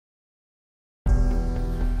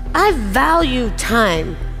I value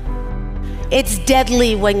time. It's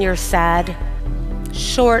deadly when you're sad,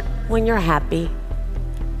 short when you're happy,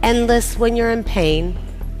 endless when you're in pain,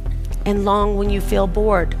 and long when you feel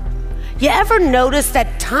bored. You ever notice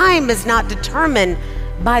that time is not determined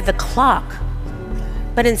by the clock,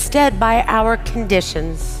 but instead by our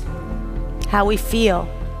conditions, how we feel?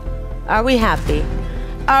 Are we happy?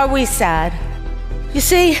 Are we sad? You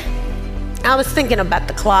see, I was thinking about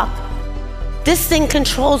the clock. This thing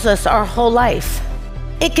controls us our whole life.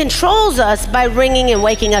 It controls us by ringing and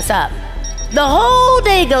waking us up. The whole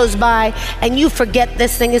day goes by and you forget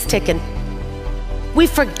this thing is ticking. We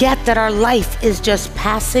forget that our life is just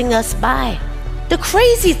passing us by. The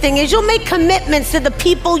crazy thing is you'll make commitments to the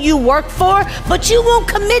people you work for, but you won't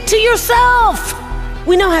commit to yourself.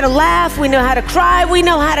 We know how to laugh, we know how to cry, we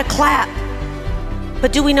know how to clap.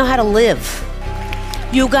 But do we know how to live?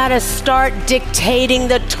 You gotta start dictating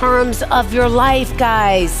the terms of your life,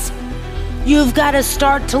 guys. You've gotta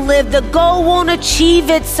start to live. The goal won't achieve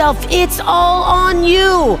itself. It's all on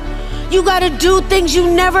you. You gotta do things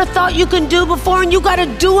you never thought you could do before, and you gotta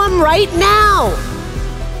do them right now.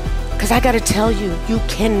 Because I gotta tell you, you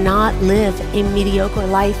cannot live a mediocre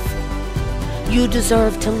life. You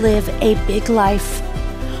deserve to live a big life.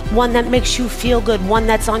 One that makes you feel good, one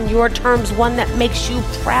that's on your terms, one that makes you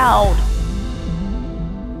proud.